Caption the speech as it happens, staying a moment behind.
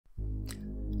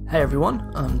Hey everyone,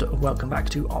 and welcome back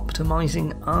to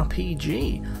Optimising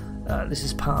RPG. This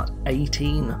is part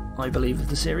 18, I believe, of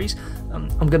the series. I'm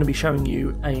going to be showing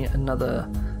you another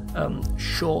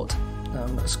short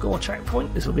score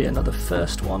checkpoint. This will be another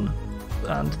first one,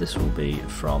 and this will be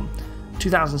from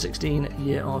 2016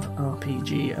 Year of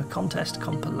RPG, a contest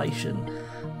compilation.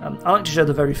 I like to show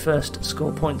the very first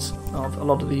score points of a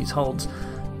lot of these holds,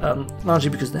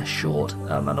 largely because they're short,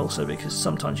 and also because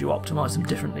sometimes you optimise them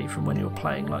differently from when you're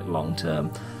playing like long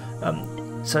term.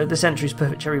 So this entry is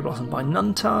Perfect Cherry Blossom by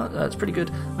Nuntar. It's pretty good.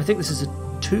 I think this is a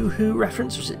Tuhu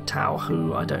reference, or is it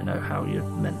Tauhu? I don't know how you're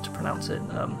meant to pronounce it.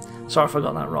 Sorry if I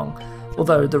got that wrong.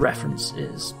 Although the reference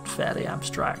is fairly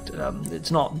abstract. It's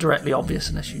not directly obvious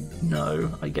unless you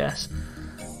know, I guess.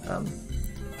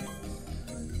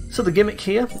 So the gimmick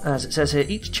here, as it says here,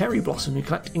 each cherry blossom you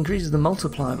collect increases the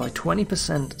multiplier by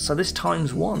 20%, so this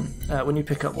times 1. When you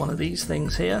pick up one of these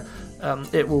things here,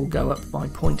 it will go up by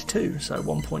 0.2, so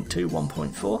 1.2,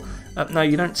 1.4. Now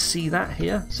you don't see that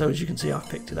here, so as you can see I've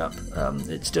picked it up.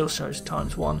 It still shows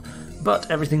times 1,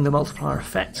 but everything the multiplier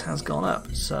affects has gone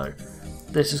up, so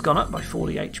this has gone up by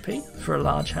 40 HP for a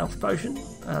large health potion.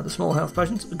 The small health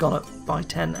potions have gone up by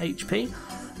 10 HP.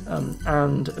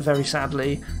 And very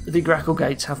sadly, the Greckle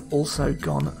gates have also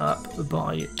gone up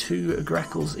by 2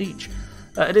 Greckles each.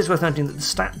 It is worth noting that the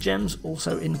stat gems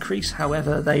also increase,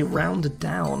 however they round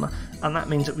down, and that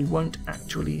means that we won't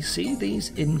actually see these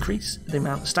increase the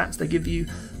amount of stats they give you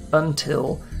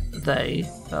until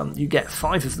you get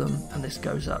 5 of them, and this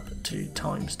goes up to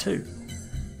times 2.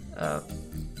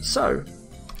 So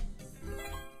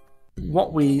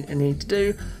what we need to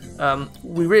do,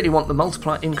 we really want the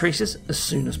multiplier increases as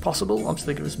soon as possible.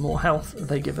 Obviously they give us more health,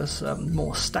 they give us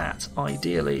more stats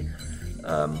ideally,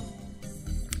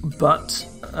 but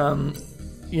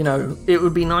you know, it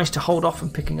would be nice to hold off on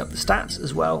picking up the stats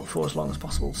as well for as long as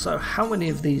possible. So how many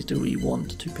of these do we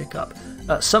want to pick up?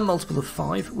 Some multiple of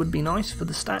 5 would be nice for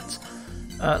the stats.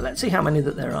 Let's see how many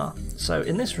that there are. So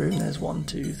in this room there's 1,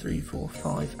 2, 3, 4,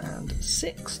 5 and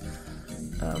 6.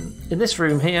 In this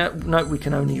room here, note we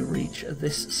can only reach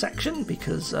this section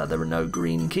because there are no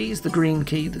green keys. The green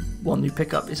key, the one you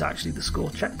pick up, is actually the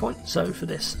score checkpoint, so for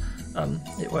this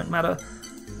it won't matter.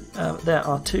 There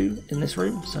are 2 in this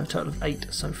room, so a total of 8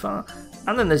 so far.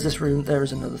 And then there's this room, there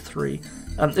is another 3.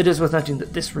 It is worth noting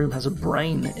that this room has a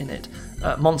brain in it.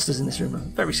 Monsters in this room are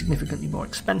very significantly more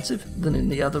expensive than in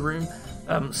the other room,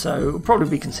 so we'll probably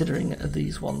be considering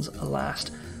these ones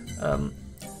last.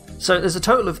 So there's a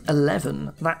total of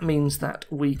 11. That means that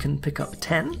we can pick up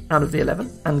 10 out of the 11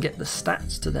 and get the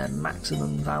stats to their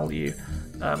maximum value,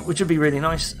 which would be really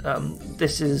nice.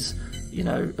 This is, you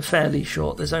know, fairly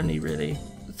short. There's only really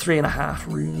 3.5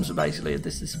 rooms, basically.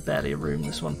 This is barely a room,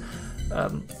 this one.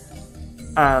 What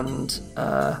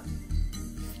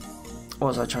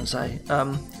was I trying to say?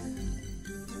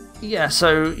 Yeah,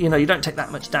 so, you know, you don't take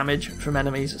that much damage from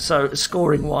enemies, so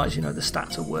scoring-wise, you know, the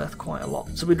stats are worth quite a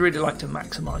lot. So we'd really like to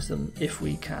maximise them if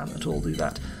we can at all do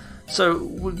that. So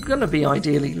we're going to be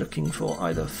ideally looking for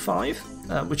either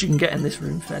 5, which you can get in this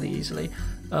room fairly easily,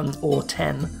 or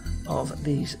 10 of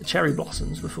these cherry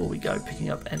blossoms before we go picking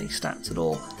up any stats at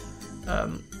all.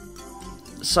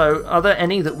 So are there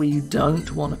any that we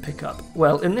don't want to pick up?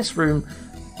 Well, in this room,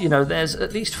 you know, there's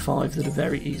at least 5 that are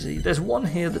very easy. There's one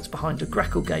here that's behind a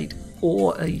Greckle gate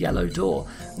or a yellow door.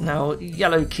 Now,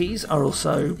 yellow keys are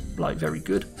also, like, very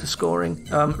good for scoring.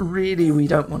 Really, we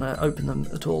don't want to open them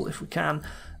at all if we can.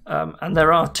 And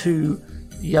there are 2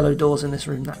 yellow doors in this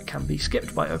room that can be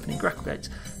skipped by opening Greckle gates.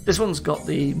 This one's got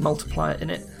the multiplier in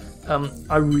it.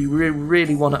 I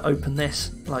really want to open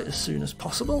this, like, as soon as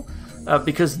possible,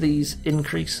 because these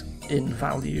increase in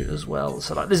value as well.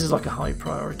 So, like, this is like a high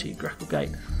priority Greckle gate.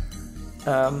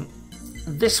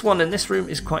 This one in this room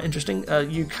is quite interesting.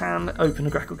 You can open a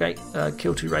Greckle gate,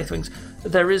 kill 2 Wraithwings.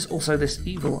 There is also this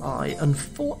Evil Eye.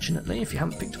 Unfortunately, if you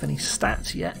haven't picked up any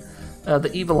stats yet, the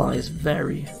Evil Eye is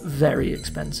very, very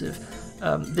expensive.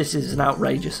 This is an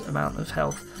outrageous amount of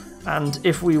health. And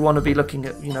if we want to be looking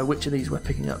at, you know, which of these we're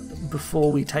picking up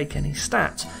before we take any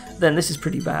stats, then this is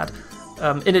pretty bad.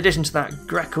 In addition to that,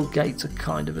 Greckle gates are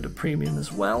kind of at a premium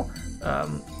as well.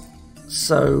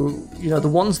 So, you know, the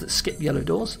ones that skip yellow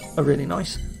doors are really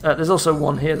nice. There's also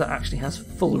one here that actually has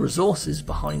full resources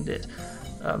behind it.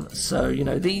 So, you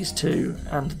know, these 2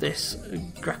 and this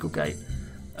Greckle gate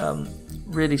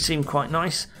really seem quite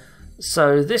nice.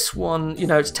 So this one, you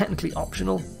know, it's technically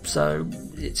optional, so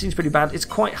it seems pretty bad. It's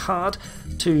quite hard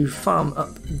to farm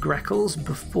up Greckles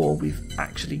before we've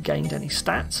actually gained any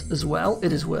stats as well.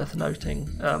 It is worth noting.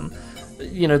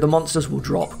 you know, the monsters will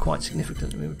drop quite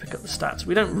significantly when we pick up the stats.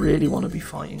 We don't really want to be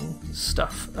fighting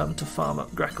stuff to farm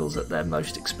up Greckles at their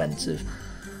most expensive.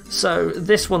 So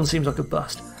this one seems like a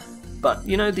bust. But,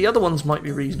 you know, the other ones might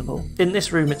be reasonable. In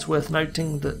this room, it's worth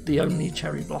noting that the only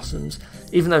cherry blossoms,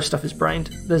 even though stuff is brained,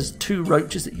 there's 2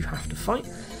 roaches that you have to fight,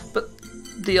 but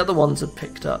the other ones are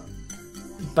picked up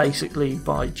basically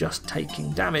by just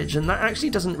taking damage, and that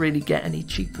actually doesn't really get any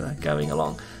cheaper going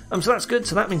along. So that's good.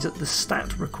 So that means that the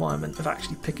stat requirement of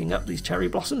actually picking up these cherry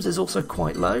blossoms is also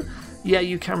quite low. Yeah,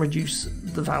 you can reduce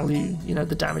the value, you know,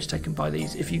 the damage taken by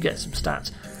these if you get some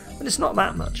stats, but it's not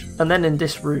that much. And then in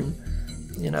this room,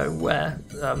 you know, where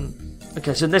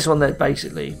okay, so in this one, they're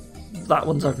basically, that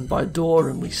one's opened by a door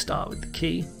and we start with the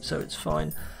key, so it's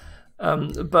fine.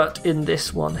 But in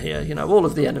this one here, you know, all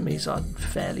of the enemies are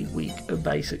fairly weak,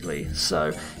 basically,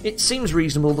 so it seems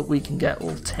reasonable that we can get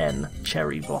all 10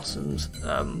 cherry blossoms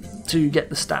to get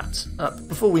the stats up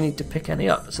before we need to pick any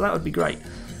up, so that would be great.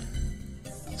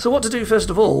 So what to do first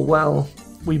of all? Well,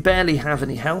 we barely have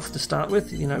any health to start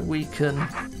with. You know, we can,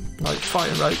 like,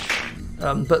 fight a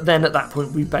roach, but then at that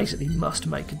point we basically must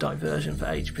make a diversion for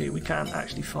HP. We can't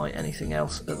actually fight anything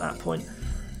else at that point.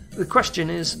 The question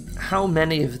is, how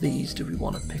many of these do we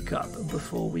want to pick up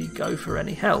before we go for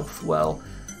any health? Well,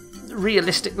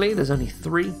 realistically, there's only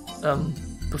 3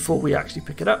 before we actually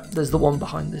pick it up. There's the one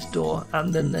behind this door,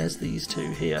 and then there's these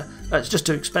 2 here. It's just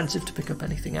too expensive to pick up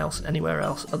anything else anywhere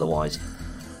else otherwise.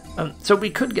 So we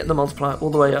could get the multiplier all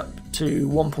the way up to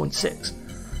 1.6.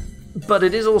 But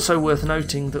it is also worth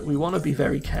noting that we want to be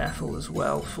very careful as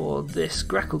well for this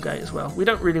Greckle Gate as well. We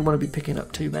don't really want to be picking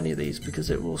up too many of these because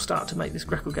it will start to make this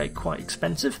Greckle Gate quite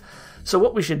expensive. So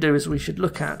what we should do is we should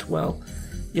look at, well,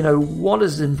 you know, what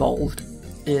is involved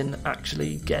in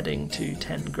actually getting to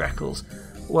 10 Greckles.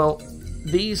 Well,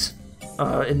 these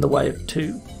are in the way of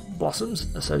 2 blossoms,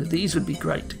 so these would be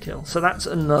great to kill. So that's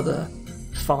another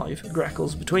 5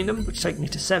 Greckles between them, which take me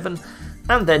to 7.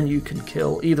 And then you can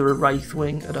kill either a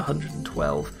Wraithwing at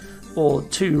 112 or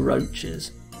 2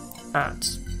 roaches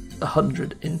at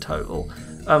 100 in total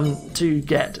to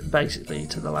get basically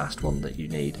to the last one that you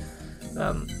need.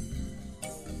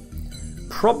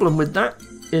 Problem with that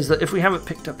is that if we haven't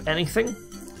picked up anything,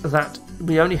 that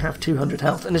we only have 200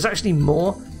 health, and it's actually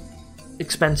more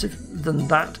expensive than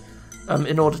that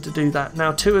in order to do that.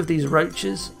 Now, 2 of these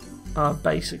roaches are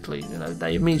basically, you know,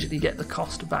 they immediately get the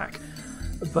cost back.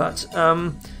 But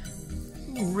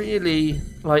really,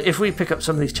 like, if we pick up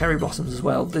some of these cherry blossoms as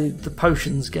well, the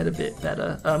potions get a bit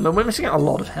better. And we're missing out a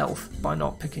lot of health by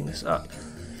not picking this up.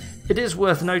 It is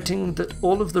worth noting that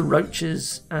all of the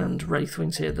roaches and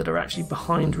Wraithwings here that are actually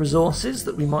behind resources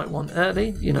that we might want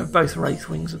early, you know, both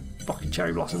Wraithwings are blocking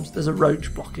cherry blossoms. There's a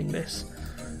roach blocking this.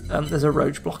 There's a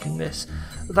roach blocking this.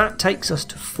 That takes us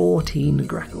to 14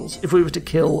 Greckles if we were to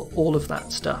kill all of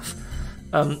that stuff.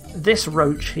 This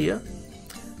roach here,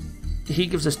 he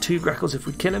gives us 2 Greckles if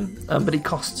we kill him, but he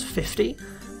costs 50.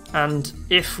 And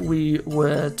if we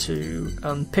were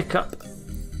to pick up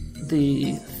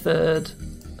the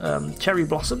 3rd cherry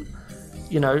blossom,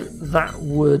 you know, that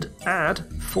would add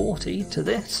 40 to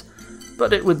this,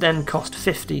 but it would then cost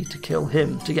 50 to kill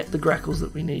him to get the Greckles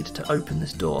that we need to open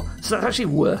this door. So that's actually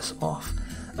worse off.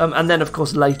 And then, of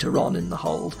course, later on in the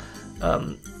hold,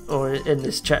 or in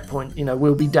this checkpoint, you know,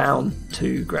 we'll be down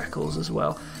 2 Greckles as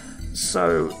well.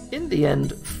 So, in the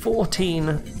end,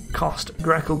 14 cost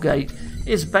Greckle Gate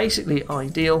is basically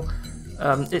ideal.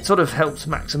 It sort of helps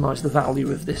maximise the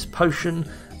value of this potion,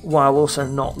 while also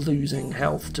not losing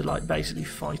health to, like, basically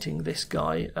fighting this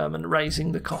guy and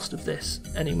raising the cost of this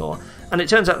anymore. And it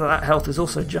turns out that that health is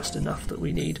also just enough that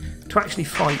we need to actually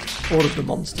fight all of the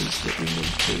monsters that we need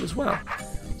to as well.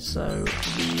 So,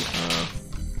 we are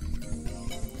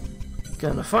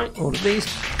going to fight all of these.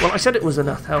 Well, I said it was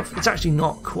enough health. It's actually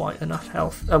not quite enough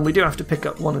health. And we do have to pick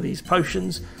up one of these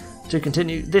potions to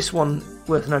continue. This one,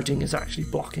 worth noting, is actually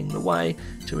blocking the way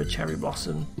to a cherry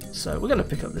blossom. So we're going to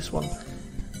pick up this one.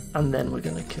 And then we're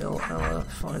going to kill our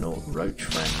final roach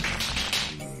friend.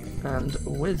 And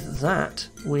with that,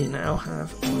 we now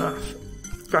have enough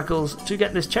Greckles to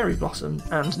get this cherry blossom.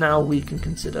 And now we can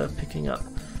consider picking up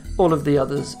all of the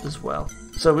others as well.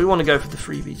 So we want to go for the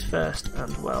freebies first,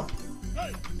 and well,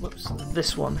 whoops,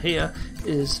 this one here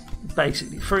is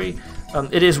basically free.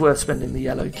 It is worth spending the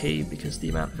yellow key because the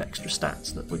amount of extra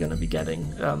stats that we're going to be getting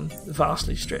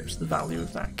vastly strips the value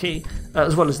of that key,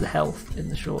 as well as the health in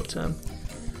the short term.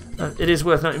 It is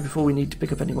worth noting before we need to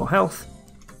pick up any more health,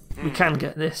 we can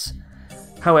get this.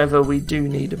 However, we do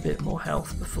need a bit more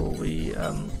health before we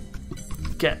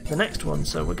get the next one,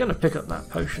 so we're going to pick up that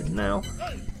potion now,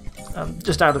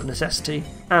 just out of necessity,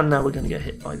 and now we're going to get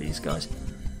hit by these guys.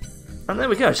 And there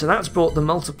we go. So that's brought the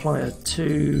multiplier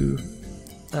to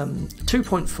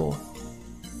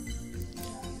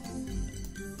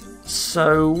 2.4.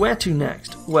 So where to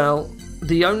next? Well,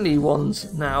 the only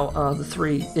ones now are the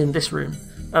 3 in this room.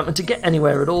 And to get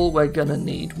anywhere at all, we're going to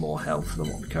need more health than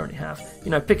what we currently have.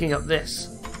 You know, picking up this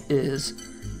is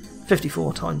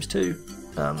 54 times 2.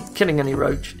 Killing any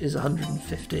roach is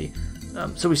 150.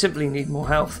 So we simply need more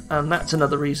health, and that's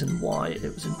another reason why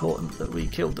it was important that we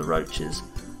killed the roaches,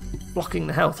 blocking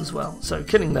the health as well. So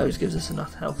killing those gives us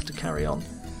enough health to carry on.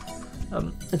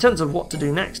 In terms of what to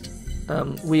do next,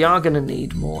 we are going to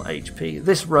need more HP.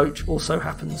 This roach also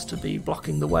happens to be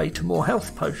blocking the way to more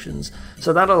health potions,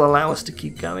 so that'll allow us to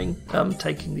keep going,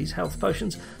 taking these health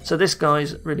potions. So this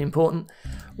guy's really important.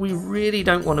 We really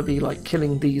don't want to be like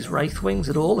killing these Wraithwings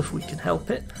at all if we can help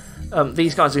it.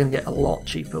 These guys are going to get a lot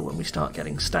cheaper when we start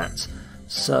getting stats,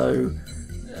 so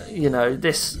you know,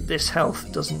 this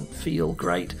health doesn't feel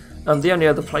great. The only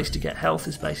other place to get health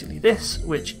is basically this,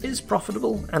 which is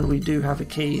profitable, and we do have a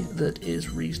key that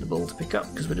is reasonable to pick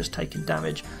up because we're just taking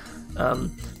damage.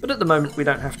 But at the moment we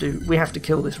don't have to. We have to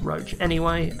kill this roach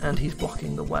anyway, and he's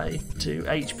blocking the way to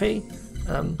HP,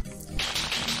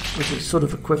 which is sort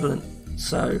of equivalent.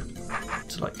 So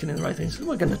it's like killing the Wraithwings. So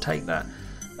we're going to take that.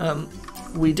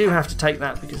 We do have to take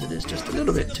that because it is just a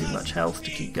little bit too much health to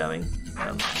keep going.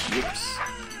 Whoops.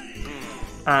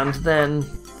 And then,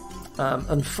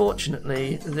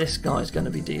 unfortunately, this guy's going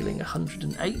to be dealing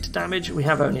 108 damage. We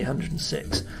have only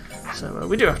 106. So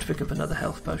we do have to pick up another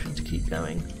health potion to keep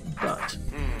going. But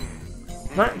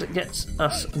that gets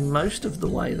us most of the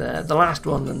way there. The last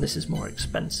one, and this is more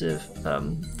expensive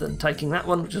than taking that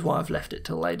one, which is why I've left it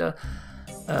till later.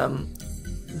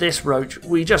 This roach,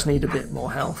 we just need a bit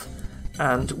more health.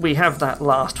 And we have that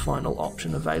last final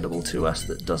option available to us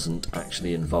that doesn't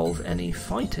actually involve any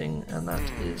fighting, and that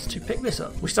is to pick this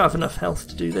up. We still have enough health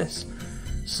to do this,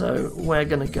 so we're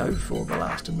going to go for the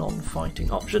last non-fighting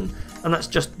option, and that's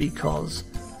just because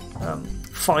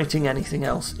fighting anything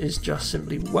else is just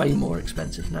simply way more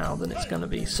expensive now than it's going to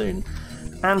be soon.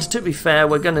 And to be fair,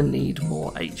 we're going to need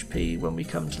more HP when we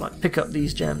come to like pick up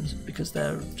these gems, because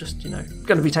they're just, you know,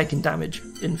 going to be taking damage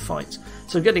in fights.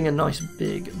 So getting a nice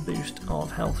big boost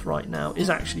of health right now is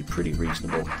actually pretty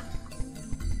reasonable.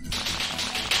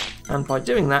 And by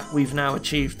doing that, we've now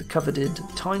achieved the coveted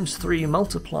 ×3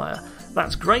 multiplier.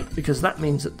 That's great because that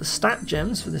means that the stat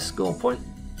gems for this score point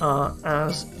are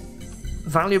as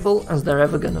valuable as they're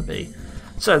ever going to be.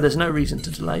 So there's no reason to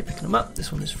delay picking them up.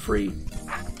 This one is free.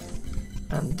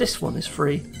 And this one is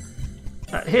free.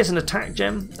 Here's an attack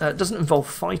gem. It doesn't involve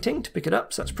fighting to pick it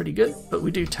up, so that's pretty good, but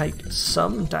we do take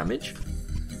some damage.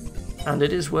 And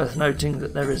it is worth noting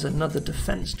that there is another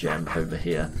defense gem over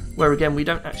here, where again we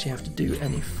don't actually have to do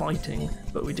any fighting,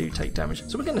 but we do take damage.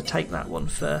 So we're going to take that one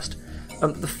first.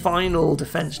 The final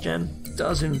defense gem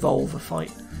does involve a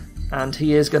fight, and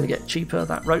he is going to get cheaper,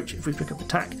 that roach, if we pick up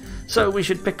attack. So we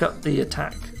should pick up the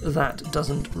attack that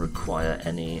doesn't require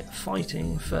any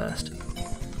fighting first.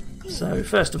 So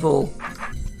first of all,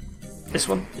 this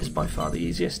one is by far the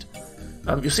easiest.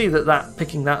 You'll see that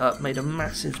picking that up made a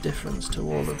massive difference to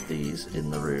all of these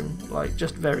in the room, like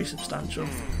just very substantial.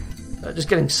 Just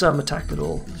getting some attack at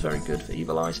all is very good for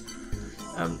Evil Eyes.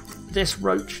 This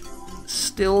roach,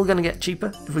 still going to get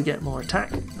cheaper if we get more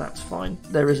attack, that's fine.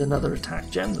 There is another attack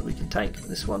gem that we can take,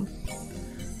 this one.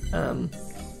 There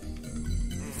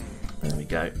we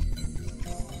go.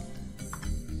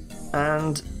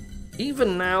 And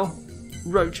even now,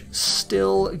 roach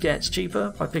still gets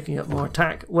cheaper by picking up more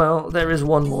attack. Well, there is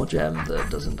one more gem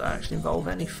that doesn't actually involve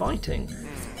any fighting.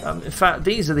 In fact,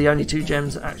 these are the only 2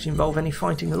 gems that actually involve any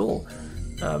fighting at all.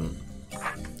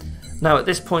 Now at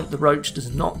this point the roach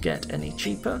does not get any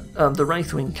cheaper. The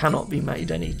Wraithwing cannot be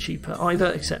made any cheaper either,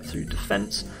 except through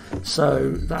defense,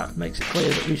 so that makes it clear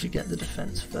that we should get the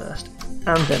defense first,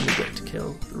 and then we get to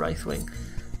kill the Wraithwing.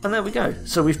 And there we go.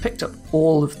 So we've picked up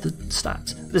all of the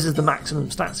stats. This is the maximum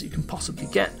stats that you can possibly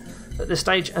get at this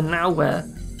stage, and now we're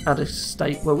at a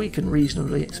state where we can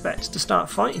reasonably expect to start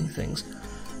fighting things.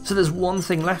 So there's one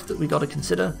thing left that we got to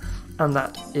consider, and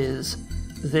that is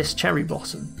this cherry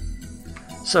blossom.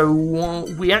 So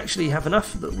we actually have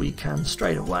enough that we can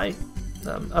straight away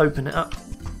open it up.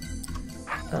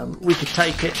 We could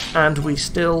take it, and we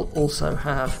still also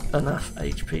have enough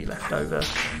HP left over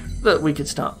that we could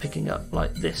start picking up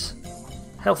like this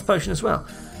health potion as well.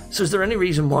 So is there any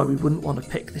reason why we wouldn't want to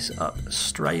pick this up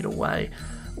straight away?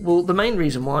 Well, the main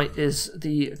reason why is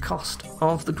the cost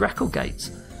of the Greckle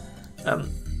gates.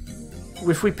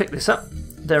 If we pick this up,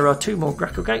 there are 2 more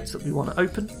Greckle gates that we want to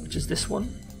open, which is this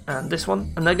one, and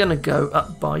they're going to go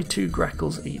up by 2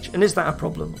 Greckles each. And is that a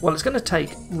problem? Well, it's going to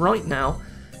take, right now,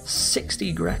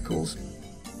 60 Greckles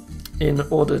in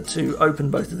order to open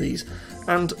both of these.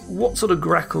 And what sort of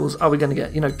Greckles are we going to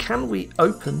get? You know, can we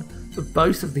open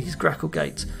both of these Greckle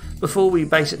gates before we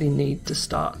basically need to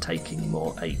start taking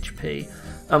more HP?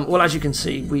 Well, as you can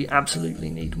see, we absolutely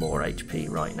need more HP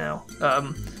right now.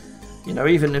 You know,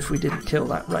 even if we didn't kill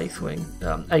that Wraithwing,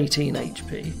 18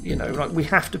 HP, you know, like we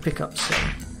have to pick up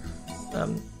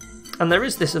some. And there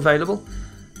is this available.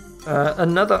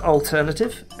 Another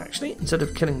alternative, actually, instead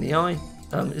of killing the eye,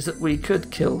 is that we could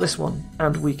kill this one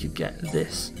and we could get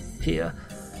this here.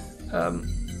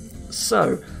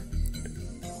 So,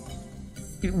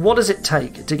 what does it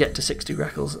take to get to 60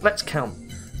 Greckles? Let's count.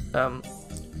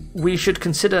 We should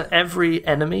consider every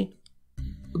enemy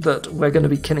that we're going to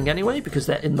be killing anyway, because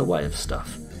they're in the way of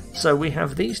stuff. So we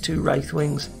have these two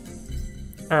Wraithwings,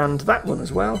 and that one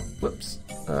as well. Whoops,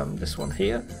 this one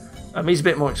here. He's a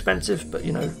bit more expensive, but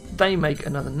you know, they make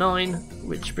another 9,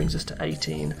 which brings us to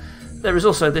 18. There is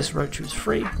also this Roach who's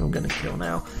free, who I'm going to kill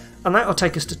now, and that will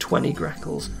take us to 20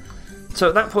 Greckles. So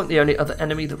at that point, the only other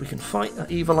enemy that we can fight are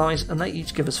Evil Eyes, and they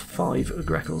each give us 5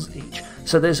 Greckles each.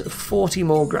 So there's 40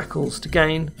 more Greckles to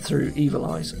gain through Evil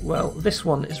Eyes. Well, this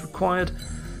one is required.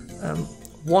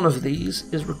 One of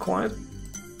these is required.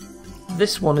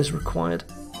 This one is required.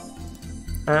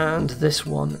 And this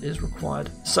one is required.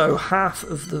 So half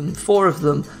of them, 4 of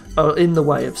them, are in the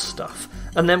way of stuff.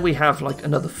 And then we have like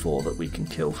another 4 that we can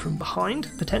kill from behind,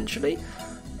 potentially,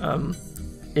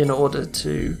 in order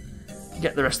to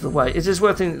get the rest of the way. It is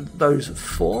worth it those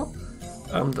 4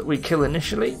 that we kill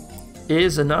initially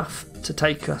is enough to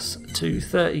take us to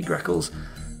 30 Greckles.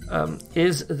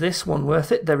 Is this one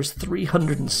worth it? There is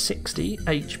 360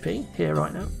 HP here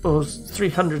right now, or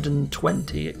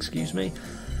 320, excuse me.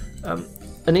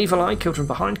 An Evil Eye killed from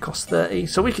behind costs 30,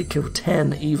 so we could kill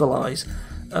 10 Evil Eyes,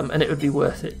 and it would be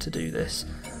worth it to do this.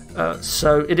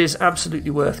 So it is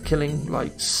absolutely worth killing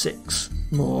like 6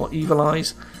 more Evil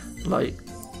Eyes, like,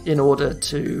 in order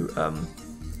to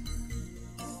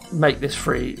make this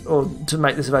free, or to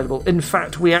make this available. In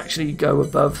fact, we actually go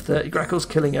above 30 Greckles,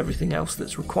 killing everything else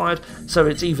that's required, so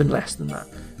it's even less than that.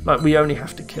 Like, we only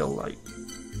have to kill like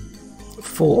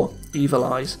 4 Evil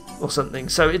Eyes or something,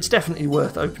 so it's definitely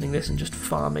worth opening this and just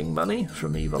farming money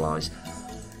from Evil Eyes.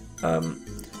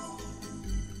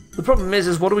 The problem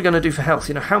is what are we going to do for health?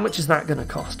 You know, how much is that going to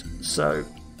cost? So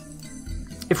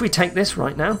if we take this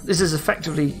right now, this is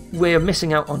effectively, we're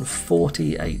missing out on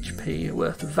 40 HP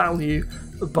worth of value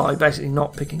by basically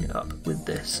not picking it up with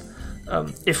this.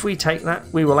 If we take that,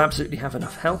 we will absolutely have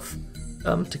enough health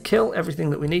to kill everything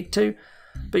that we need to.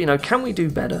 But, you know, can we do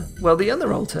better? Well, the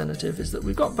other alternative is that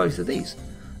we've got both of these.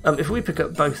 If we pick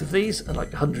up both of these at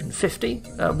like 150,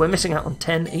 we're missing out on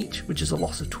 10 each, which is a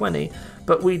loss of 20.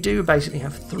 But we do basically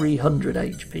have 300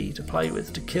 HP to play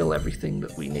with to kill everything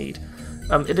that we need.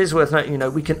 It is worth noting, you know,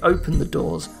 we can open the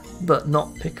doors but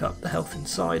not pick up the health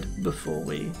inside before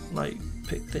we like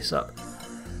pick this up.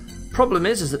 Problem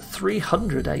is that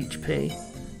 300 HP,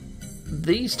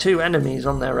 these 2 enemies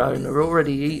on their own are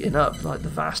already eating up like the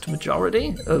vast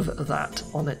majority of that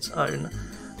on its own.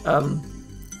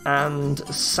 And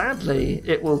sadly,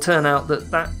 it will turn out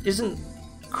that that isn't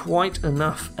quite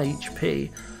enough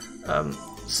HP.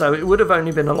 So it would have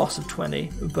only been a loss of 20,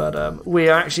 but we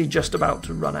are actually just about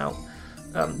to run out.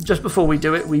 Just before we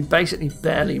do it, we basically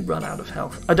barely run out of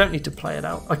health. I don't need to play it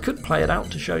out. I could play it out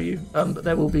to show you, but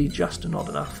there will be just not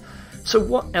enough. So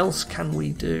what else can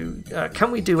we do?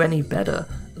 Can we do any better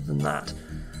than that?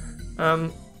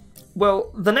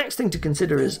 Well, the next thing to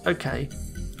consider is, okay,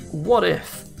 what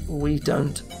if we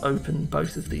don't open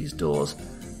both of these doors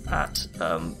at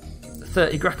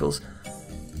 30 Greckles?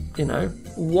 You know,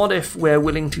 what if we're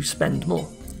willing to spend more?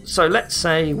 So let's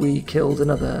say we killed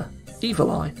another Evil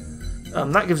Eye.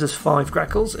 That gives us 5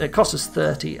 Greckles. It costs us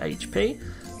 30 HP,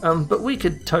 but we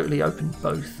could totally open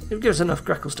both. It gives us enough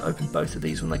Greckles to open both of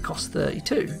these when they cost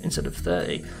 32 instead of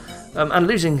 30. And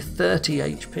losing 30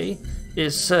 HP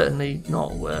is certainly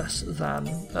not worse than,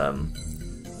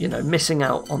 you know, missing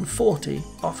out on 40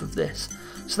 off of this.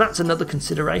 So that's another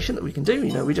consideration that we can do.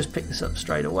 You know, we just pick this up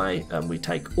straight away and we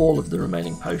take all of the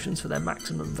remaining potions for their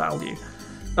maximum value.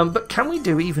 But can we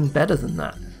do even better than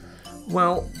that?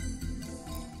 Well,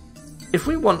 if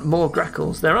we want more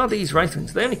Greckles, there are these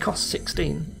Wraithwings. They only cost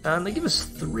 16, and they give us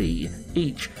 3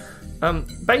 each.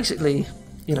 Basically,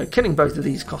 you know, killing both of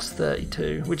these costs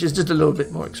 32, which is just a little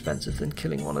bit more expensive than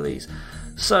killing one of these.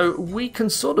 So we can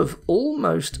sort of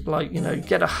almost, like, you know,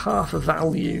 get a half a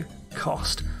value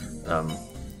cost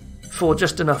for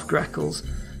just enough Greckles.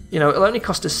 You know, it'll only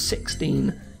cost us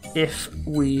 16 if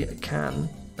we can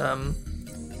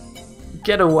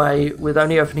get away with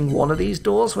only opening one of these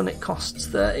doors when it costs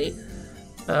 30.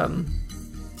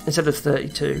 instead of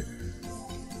 32.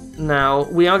 Now,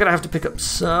 we are going to have to pick up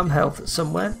some health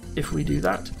somewhere if we do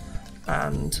that.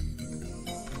 And,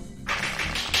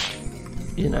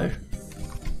 you know,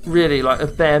 really like a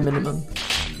bare minimum,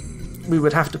 we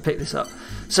would have to pick this up.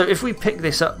 So if we pick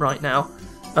this up right now,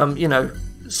 you know,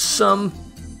 some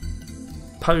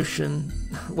potion,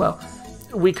 well,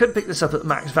 we could pick this up at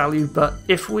max value, but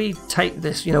if we take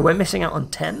this, you know, we're missing out on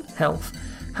 10 health.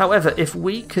 However, if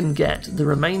we can get the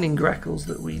remaining Greckles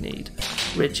that we need,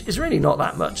 which is really not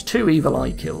that much, 2 Evil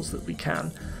Eye kills that we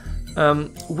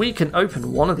can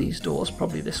open one of these doors,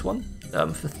 probably this one,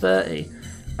 for 30,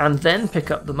 and then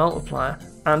pick up the multiplier,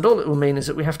 and all it will mean is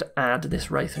that we have to add this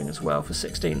Wraithwing as well for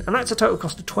 16, and that's a total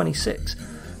cost of 26.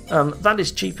 That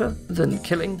is cheaper than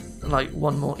killing, like,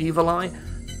 one more Evil Eye,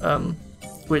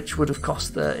 which would have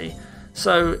cost 30.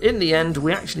 So in the end,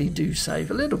 we actually do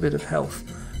save a little bit of health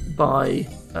by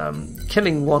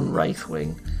killing one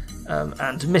Wraithwing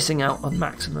and missing out on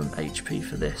maximum HP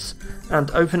for this, and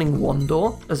opening one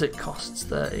door as it costs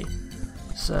 30.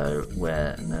 So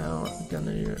we're now going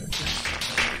to just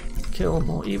kill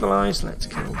more Evil Eyes. Let's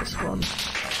kill this one.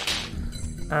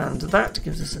 And that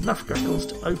gives us enough Greckles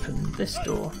to open this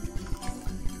door.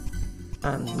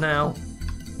 And now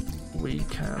we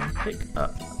can pick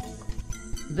up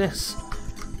this.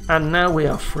 And now we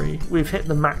are free. We've hit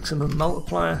the maximum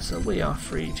multiplier, so we are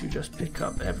free to just pick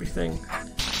up everything.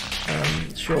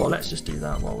 Sure, let's just do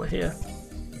that while we're here.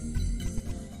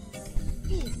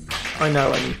 I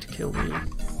know I need to kill you.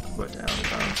 Worked out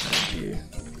advance, and you.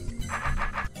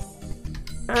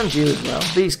 And you as well.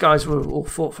 These guys were all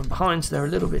fought from behind, so they're a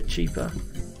little bit cheaper.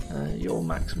 Your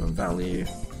maximum value,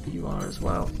 you are as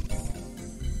well.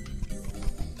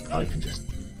 I can just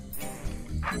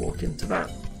walk into that.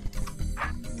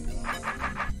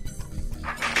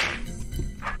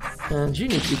 And you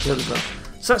need to be killed as well.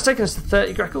 So that's taken us to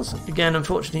 30 Greckles. Again,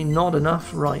 unfortunately not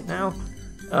enough right now.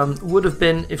 Would have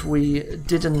been if we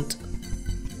didn't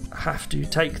have to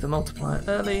take the multiplier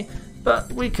early, but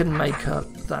we can make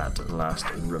up that last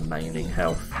remaining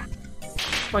health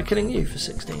by killing you for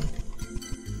 16.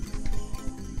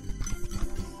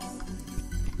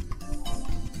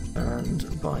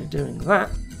 And by doing that,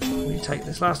 we take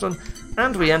this last one,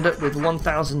 and we end up with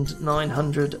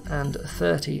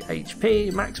 1,930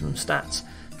 HP, maximum stats,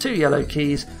 2 yellow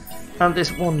keys, and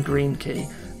this 1 green key.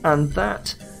 And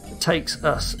that takes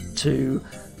us to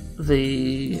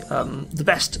the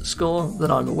best score that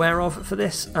I'm aware of for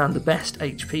this, and the best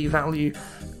HP value,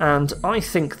 and I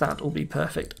think that will be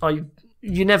perfect.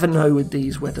 You never know with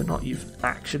these whether or not you've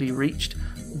actually reached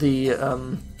the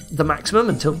maximum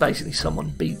until basically someone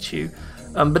beats you,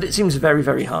 but it seems very,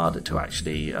 very hard to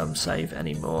actually save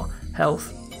any more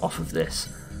health off of this,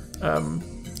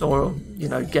 or, you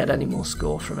know, get any more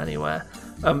score from anywhere.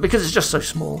 Because it's just so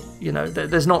small, you know,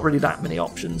 there's not really that many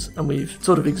options, and we've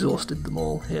sort of exhausted them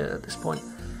all here at this point.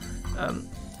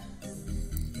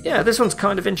 Yeah, this one's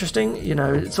kind of interesting, you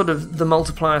know, it's sort of the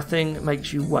multiplier thing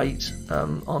makes you wait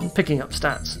on picking up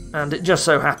stats, and it just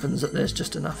so happens that there's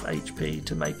just enough HP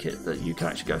to make it that you can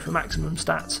actually go for maximum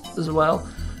stats as well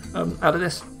out of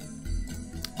this.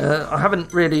 I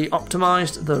haven't really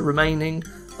optimised the remaining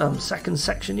second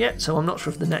section yet, so I'm not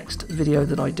sure if the next video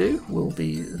that I do will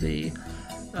be the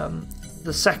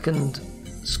second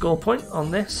score point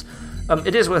on this.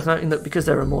 It is worth noting that because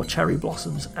there are more cherry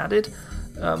blossoms added,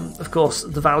 of course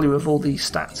the value of all these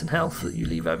stats and health that you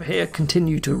leave over here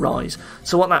continue to rise.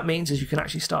 So what that means is you can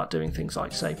actually start doing things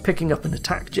like, say, picking up an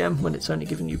attack gem when it's only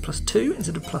giving you +2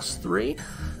 instead of +3,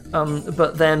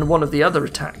 but then one of the other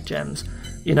attack gems,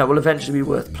 you know, will eventually be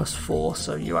worth +4,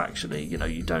 so you actually, you know,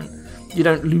 you don't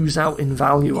lose out in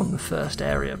value on the first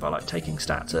area by, like, taking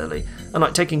stats early. And,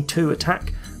 like, taking 2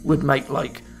 attack would make,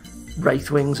 like,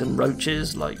 Wraithwings and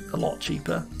Roaches, like, a lot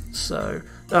cheaper. So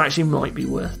that actually might be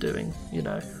worth doing, you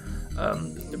know.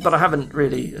 But I haven't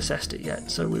really assessed it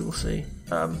yet, so we will see.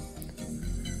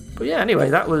 But yeah, anyway,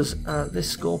 that was this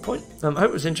score point. I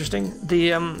hope it was interesting.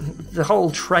 The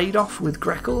whole trade-off with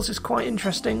Greckles is quite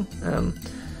interesting.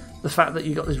 The fact that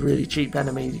you got this really cheap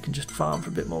enemy, you can just farm for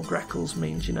a bit more Greckles,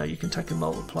 means, you know, you can take a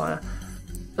multiplier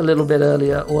a little bit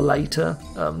earlier or later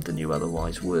than you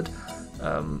otherwise would.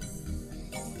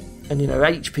 And, you know,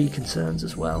 HP concerns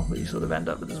as well that you sort of end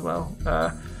up with as well.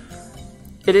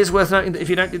 It is worth noting that if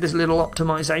you don't do this little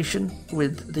optimization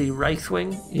with the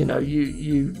Wraithwing, you know,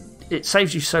 it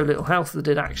saves you so little health that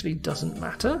it actually doesn't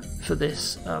matter for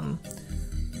this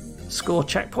score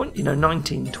checkpoint, you know,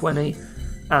 1920.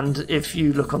 And if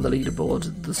you look on the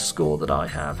leaderboard, the score that I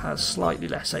have has slightly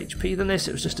less HP than this.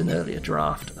 It was just an earlier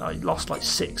draft. I lost like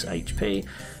 6 HP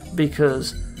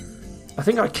because I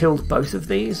think I killed both of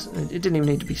these. It didn't even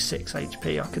need to be 6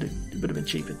 HP. It would have been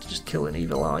cheaper to just kill an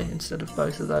evil eye instead of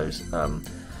both of those.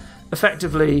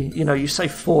 Effectively, you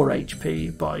save 4 HP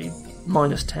by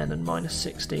 -10 and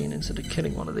 -16 instead of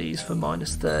killing one of these for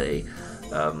 -30.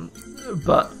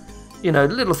 But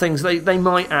little things, they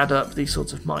might add up, these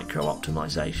sorts of micro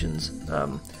optimizations,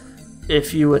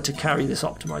 if you were to carry this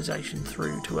optimization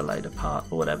through to a later part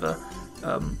or whatever.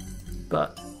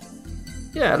 But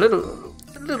yeah,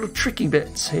 little tricky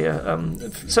bits here.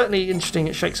 Certainly interesting.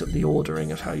 It shakes up the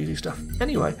ordering of how you do stuff.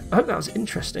 Anyway, I hope that was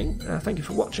interesting. Thank you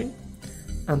for watching,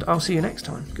 and I'll see you next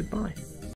time. Goodbye.